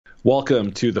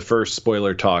Welcome to the first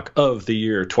spoiler talk of the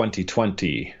year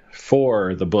 2020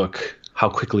 for the book How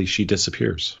Quickly She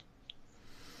Disappears.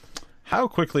 How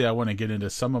quickly I want to get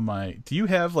into some of my... Do you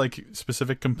have, like,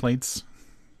 specific complaints?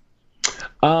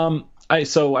 I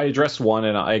addressed one,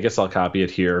 and I guess I'll copy it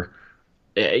here.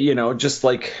 Just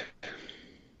like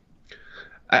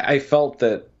I felt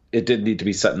that it did need to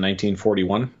be set in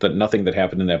 1941, that nothing that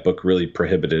happened in that book really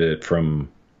prohibited it from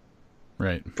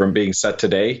being set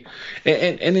today.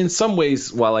 And in some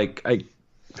ways, while I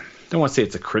don't want to say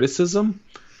it's a criticism,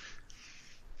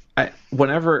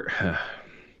 whenever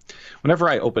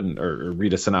I open or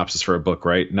read a synopsis for a book,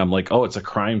 right, and I'm like, oh, it's a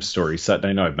crime story set, and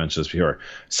I know I've mentioned this before,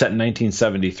 set in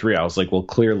 1973, I was like, well,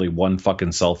 clearly one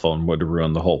fucking cell phone would have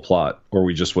ruined the whole plot, or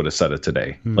we just would have set it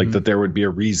today. Mm-hmm. Like that there would be a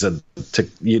reason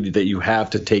that you have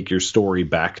to take your story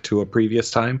back to a previous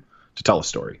time to tell a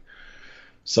story.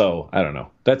 So, I don't know.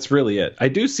 That's really it. I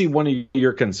do see one of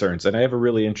your concerns, and I have a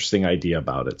really interesting idea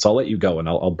about it. So I'll let you go, and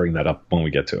I'll bring that up when we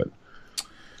get to it.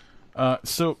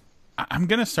 So I'm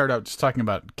going to start out just talking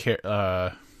about...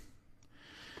 I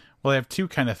have two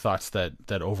kind of thoughts that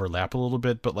overlap a little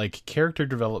bit, but like character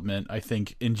development, I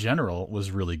think in general was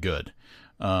really good.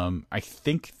 I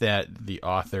think that the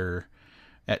author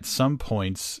at some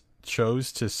points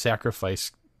chose to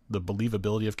sacrifice the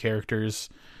believability of characters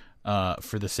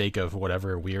for the sake of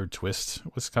whatever weird twist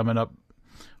was coming up,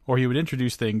 or he would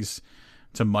introduce things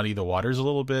to muddy the waters a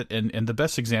little bit. And the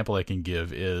best example I can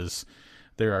give is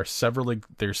there's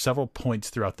several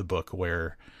points throughout the book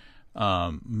where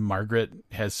Margaret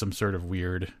has some sort of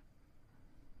weird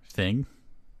thing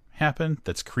happen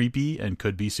that's creepy and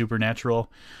could be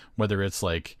supernatural, whether it's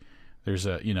like there's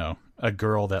a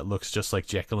girl that looks just like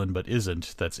Jacqueline but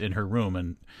isn't, that's in her room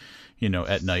and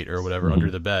at night or whatever, mm-hmm. under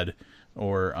the bed,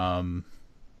 or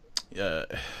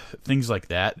things like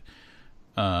that.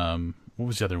 What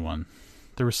was the other one?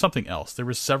 There was something else. There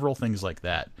was several things like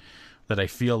that I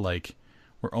feel like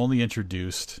were only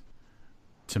introduced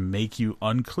to make you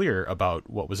unclear about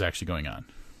what was actually going on.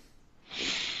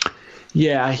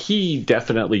 Yeah, he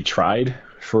definitely tried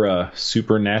for a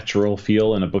supernatural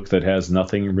feel in a book that has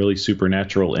nothing really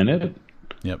supernatural in it.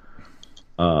 Yep.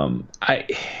 I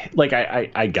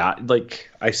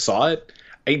saw it.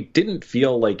 I didn't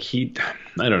feel like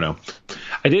I don't know.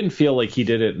 I didn't feel like he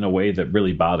did it in a way that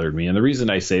really bothered me. And the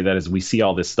reason I say that is we see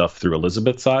all this stuff through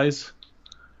Elizabeth's eyes.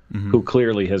 Mm-hmm. Who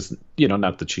clearly has,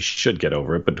 not that she should get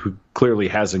over it, but who clearly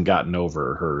hasn't gotten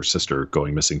over her sister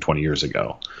going missing 20 years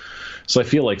ago. So I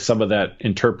feel like some of that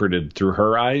interpreted through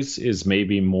her eyes is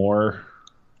maybe more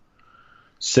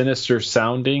sinister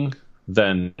sounding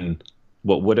than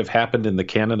what would have happened in the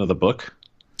canon of the book.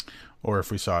 Or if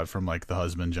we saw it from like the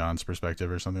husband John's perspective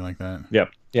or something like that.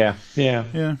 Yep.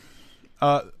 Yeah.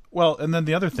 Well, and then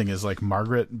the other thing is like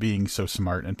Margaret being so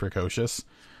smart and precocious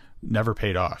never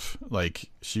paid off.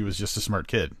 Like, she was just a smart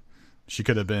kid. She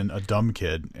could have been a dumb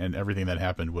kid, and everything that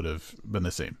happened would have been the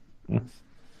same.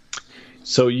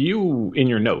 So you, in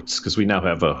your notes, because we now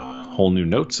have a whole new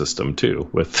note system too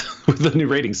with the new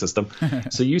rating system.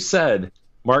 So you said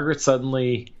Margaret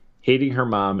suddenly hating her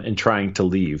mom and trying to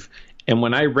leave. And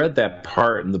when I read that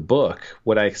part in the book,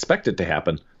 what I expected to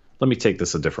happen, let me take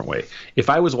this a different way. If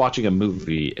I was watching a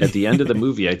movie, at the end of the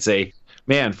movie, I'd say,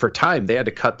 man, for time, they had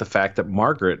to cut the fact that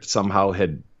Margaret somehow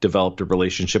had developed a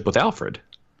relationship with Alfred.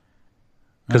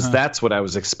 Because that's what I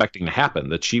was expecting to happen,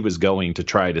 that she was going to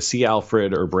try to see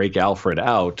Alfred or break Alfred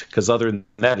out, because other than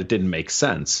that, it didn't make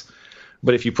sense.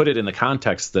 But if you put it in the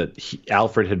context that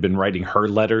Alfred had been writing her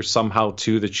letters somehow,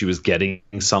 too, that she was getting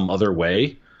some other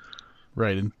way.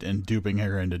 Right, and duping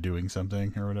her into doing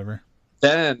something or whatever.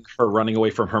 Then her running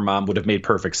away from her mom would have made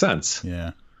perfect sense.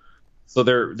 Yeah. So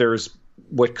there's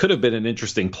what could have been an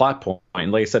interesting plot point.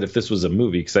 Like I said, if this was a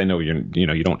movie, because I know you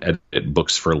don't edit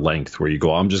books for length where you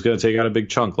go, I'm just going to take out a big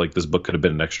chunk. Like this book could have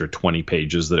been an extra 20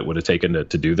 pages that it would have taken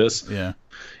to do this. Yeah.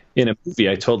 In a movie,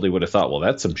 I totally would have thought, well,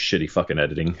 that's some shitty fucking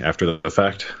editing after the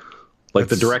fact. Like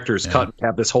the director's cut and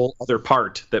have this whole other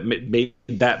part that made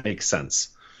that make sense.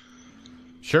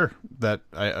 Sure. That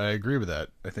I agree with that.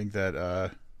 I think that,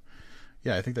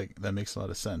 I think that makes a lot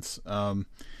of sense. Can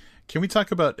we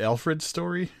talk about Alfred's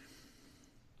story?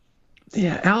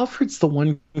 Yeah, Alfred's the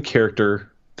one character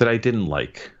that I didn't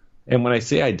like. And when I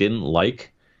say I didn't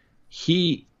like,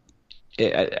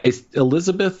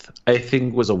 Elizabeth, I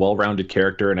think, was a well-rounded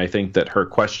character, and I think that her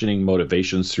questioning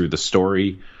motivations through the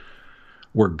story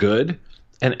were good.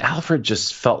 And Alfred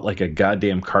just felt like a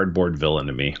goddamn cardboard villain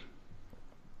to me.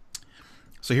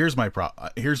 So here's my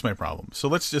problem. So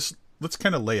let's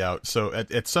kind of lay out. So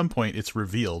at some point, it's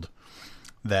revealed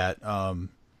that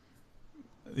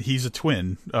he's a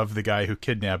twin of the guy who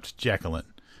kidnapped Jacqueline.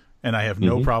 and I have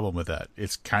no problem with that.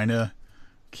 It's kind of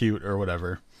cute or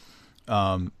whatever.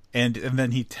 And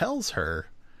then he tells her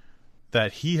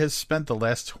that he has spent the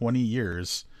last 20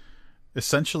 years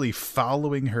essentially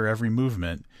following her every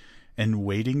movement and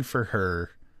waiting for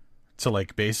her to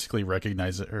like basically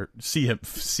recognize it or see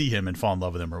him and fall in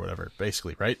love with him or whatever,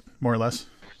 basically, right? More or less.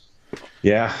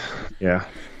 Yeah.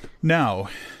 Now,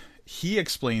 he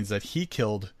explains that he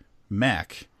killed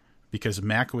Mac because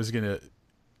Mac was going to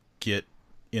get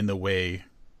in the way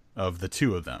of the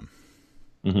two of them.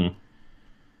 Mm-hmm.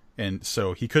 And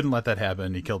so he couldn't let that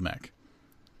happen. He killed Mac.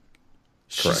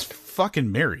 She's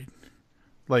fucking married.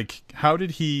 Like, how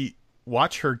did he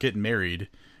watch her get married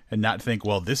and not think,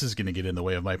 well, this is going to get in the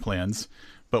way of my plans?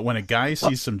 But when a guy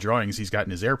sees some drawings he's got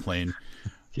in his airplane,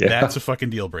 that's a fucking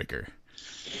deal breaker.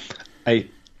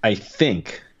 I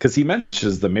think, because he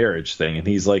mentions the marriage thing, and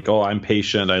he's like, oh, I'm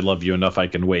patient. I love you enough. I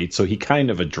can wait. So he kind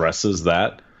of addresses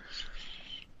that.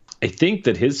 I think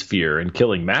that his fear in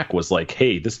killing Mac was like,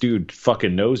 hey, this dude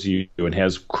fucking knows you and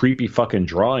has creepy fucking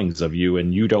drawings of you,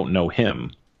 and you don't know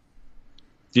him.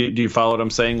 Do you follow what I'm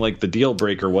saying? Like, the deal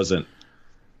breaker wasn't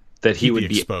that he would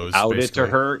be exposed, outed basically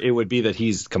to her. It would be that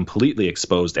he's completely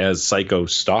exposed as psycho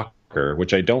stalker,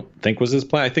 which I don't think was his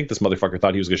plan. I think this motherfucker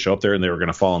thought he was going to show up there and they were going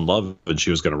to fall in love and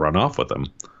she was going to run off with him.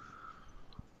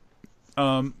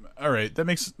 All right, that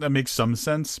makes some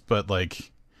sense, but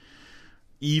like,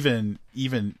 even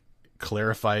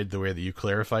clarified the way that you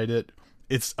clarified it,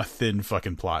 it's a thin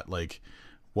fucking plot. Like,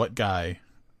 what guy?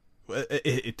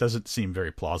 It doesn't seem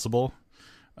very plausible.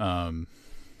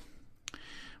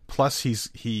 Plus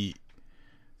he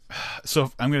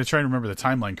so I'm going to try and remember the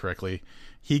timeline correctly.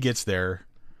 He gets there,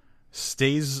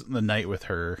 stays the night with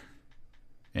her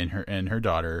and her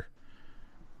daughter.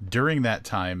 During that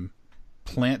time,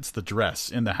 plants the dress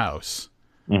in the house.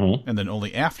 Mm-hmm. And then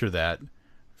only after that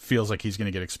feels like he's going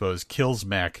to get exposed, kills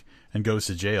Mac and goes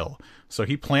to jail. So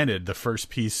he planted the first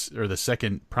piece or the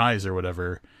second prize or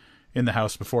whatever in the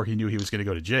house before he knew he was going to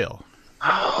go to jail.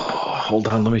 Oh, hold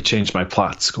on, let me change my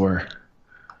plot score.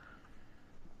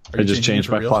 I just changed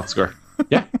my plot score.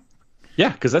 Yeah.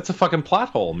 Yeah, because that's a fucking plot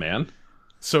hole, man.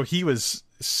 So he was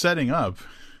setting up.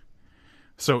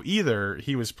 So either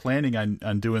he was planning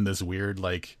on doing this weird,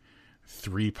 like,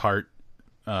 3-part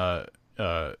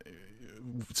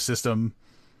system,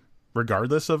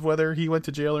 regardless of whether he went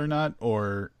to jail or not,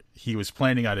 or he was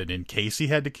planning on it in case he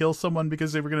had to kill someone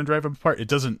because they were going to drive him apart. It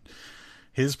doesn't.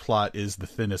 His plot is the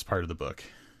thinnest part of the book.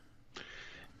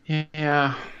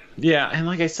 Yeah. Yeah, and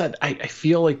like I said, I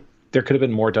feel like there could have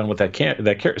been more done with that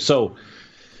character. So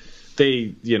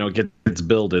they, gets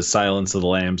billed as Silence of the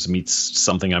Lambs meets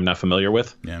something I'm not familiar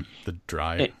with. Yeah, the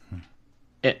Dry.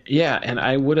 Yeah, and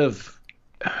I would have...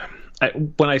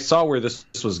 when I saw where this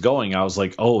was going, I was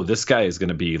like, oh, this guy is going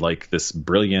to be like this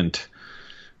brilliant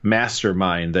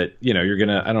mastermind that, you're going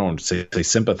to, I don't want to say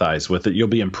sympathize with it, you'll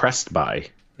be impressed by.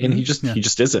 And he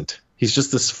just isn't. He's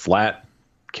just this flat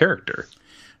character.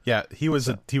 Yeah, he was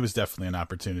definitely an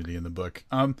opportunity in the book.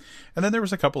 And then there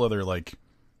was a couple other like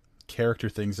character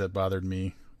things that bothered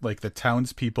me, like the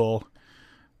townspeople.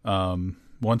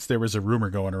 Once there was a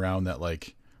rumor going around that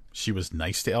like she was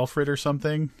nice to Alfred or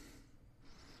something.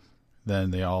 Then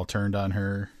they all turned on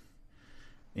her,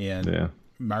 and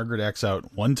Margaret acts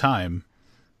out one time,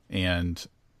 and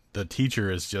the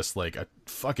teacher is just like a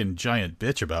fucking giant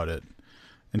bitch about it,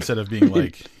 instead of being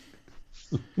like.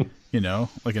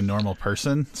 Like a normal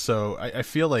person. So I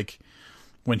feel like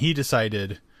when he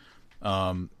decided,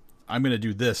 I'm going to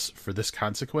do this for this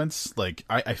consequence, like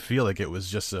I feel like it was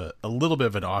just a little bit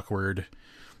of an awkward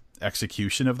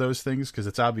execution of those things, because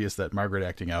it's obvious that Margaret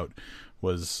acting out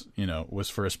was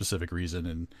for a specific reason,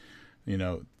 and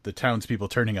the townspeople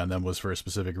turning on them was for a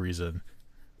specific reason,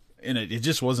 and it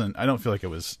just wasn't. I don't feel like it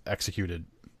was executed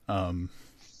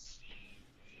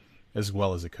as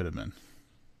well as it could have been.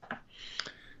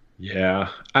 Yeah,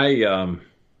 I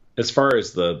as far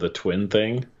as the twin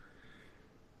thing,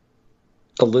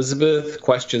 Elizabeth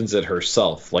questions it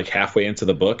herself like halfway into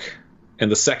the book,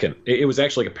 and the second it was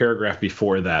actually like a paragraph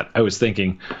before that, I was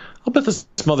thinking, I'll bet this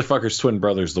motherfucker's twin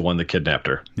brother's the one that kidnapped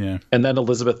her. Yeah. And then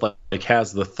Elizabeth like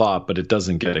has the thought, but it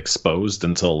doesn't get exposed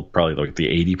until probably like the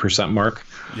 80% mark.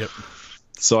 Yep.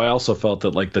 So I also felt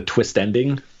that like the twist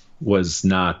ending was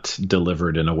not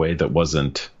delivered in a way that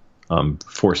wasn't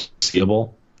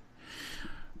foreseeable.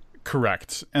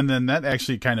 Correct. And then that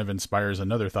actually kind of inspires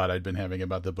another thought I'd been having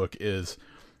about the book is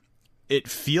it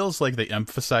feels like they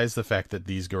emphasize the fact that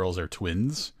these girls are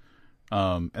twins.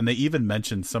 And they even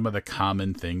mentioned some of the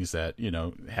common things that,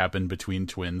 happen between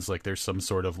twins. Like there's some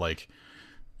sort of like,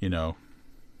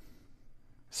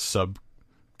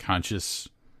 subconscious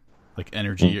like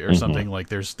energy or something. Like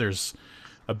there's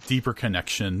a deeper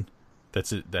connection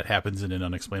that happens in an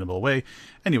unexplainable way.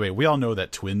 Anyway, we all know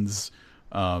that twins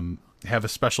have a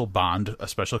special bond, a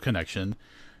special connection,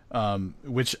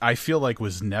 which I feel like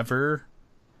was never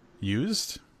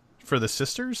used for the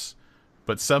sisters,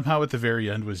 but somehow at the very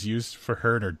end was used for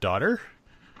her and her daughter.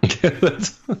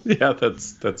 that's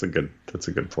a good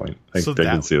point. I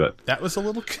can see that. That was a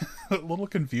little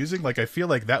confusing. Like I feel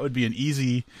like that would be an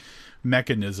easy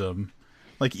mechanism.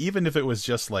 Like even if it was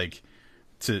just like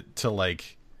to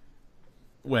like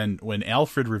when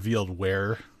Alfred revealed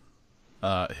where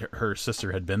her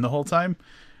sister had been the whole time,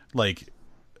 like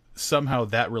somehow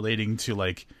that relating to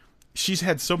like she's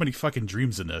had so many fucking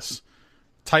dreams in this.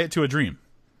 Tie it to a dream.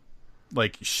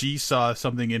 Like she saw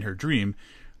something in her dream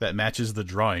that matches the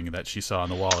drawing that she saw on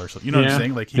the wall or something. You know what I'm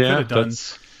saying? Like he could have done,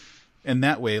 and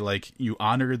that way, like you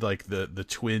honored like the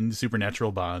twin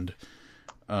supernatural bond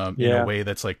in a way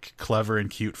that's like clever and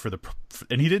cute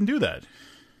and he didn't do that.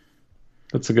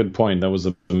 That's a good point. That was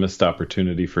a missed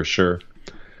opportunity for sure.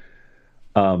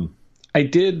 I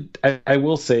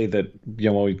will say that, you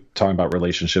know, when we talk about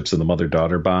relationships and the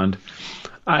mother-daughter bond,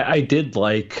 I did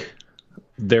like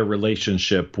their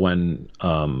relationship when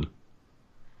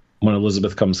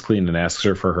Elizabeth comes clean and asks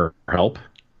her for her help.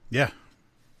 Yeah.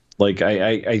 Like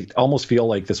I almost feel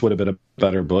like this would have been a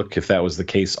better book if that was the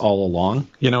case all along,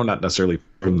 you know, not necessarily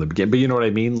from the beginning, but you know what I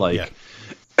mean? Like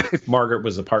if Margaret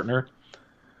was a partner,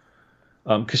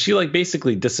 cause she like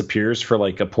basically disappears for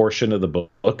like a portion of the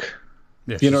book.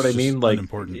 Yeah, you know what I mean? Like,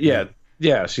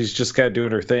 yeah, she's just kind of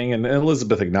doing her thing. And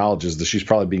Elizabeth acknowledges that she's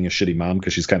probably being a shitty mom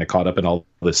because she's kind of caught up in all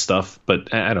this stuff.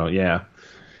 But I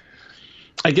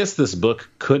guess this book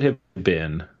could have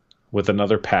been, with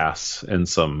another pass and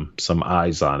some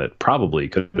eyes on it, probably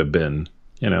could have been,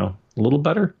 you know, a little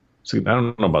better. So I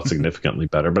don't know about significantly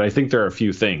better, but I think there are a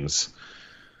few things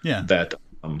that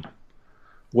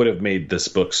would have made this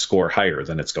book score higher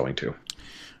than it's going to.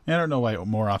 I don't know why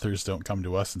more authors don't come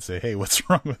to us and say, hey, what's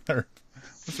wrong with her?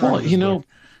 Well, you know,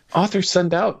 authors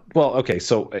send out, well, okay,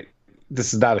 so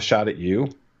this is not a shot at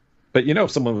you, but you know,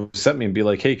 if someone sent me and be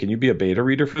like, hey, can you be a beta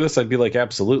reader for this? I'd be like,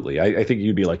 absolutely. I think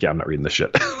you'd be like, yeah, I'm not reading this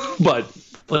shit. But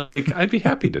like, I'd be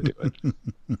happy to do it.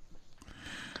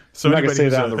 So I'm not going to say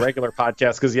that on the regular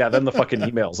podcast because, then the fucking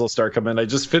emails will start coming. I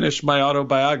just finished my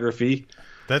autobiography.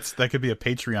 That could be a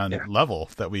Patreon level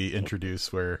that we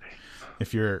introduce where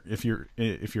if you're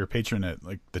a patron at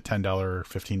like the $10 or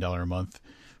 $15 a month,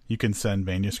 you can send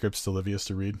manuscripts to Livius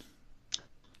to read.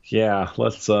 Yeah,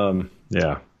 let's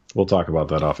we'll talk about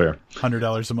that off air.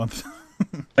 $100 a month.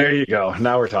 There you go.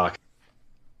 Now we're talking.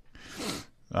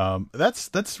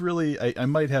 That's really I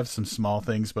might have some small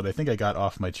things, but I think I got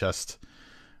off my chest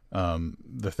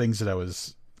the things that I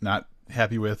was not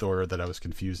happy with or that I was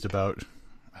confused about.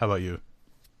 How about you?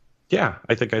 Yeah,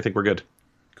 I think we're good.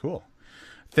 Cool.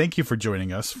 Thank you for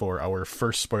joining us for our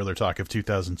first spoiler talk of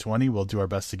 2020. We'll do our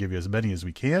best to give you as many as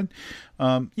we can.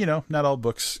 You know, not all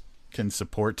books can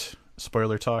support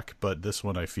spoiler talk, but this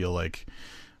one I feel like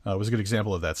was a good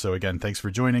example of that. So again, thanks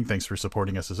for joining. Thanks for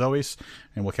supporting us as always,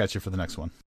 and we'll catch you for the next one.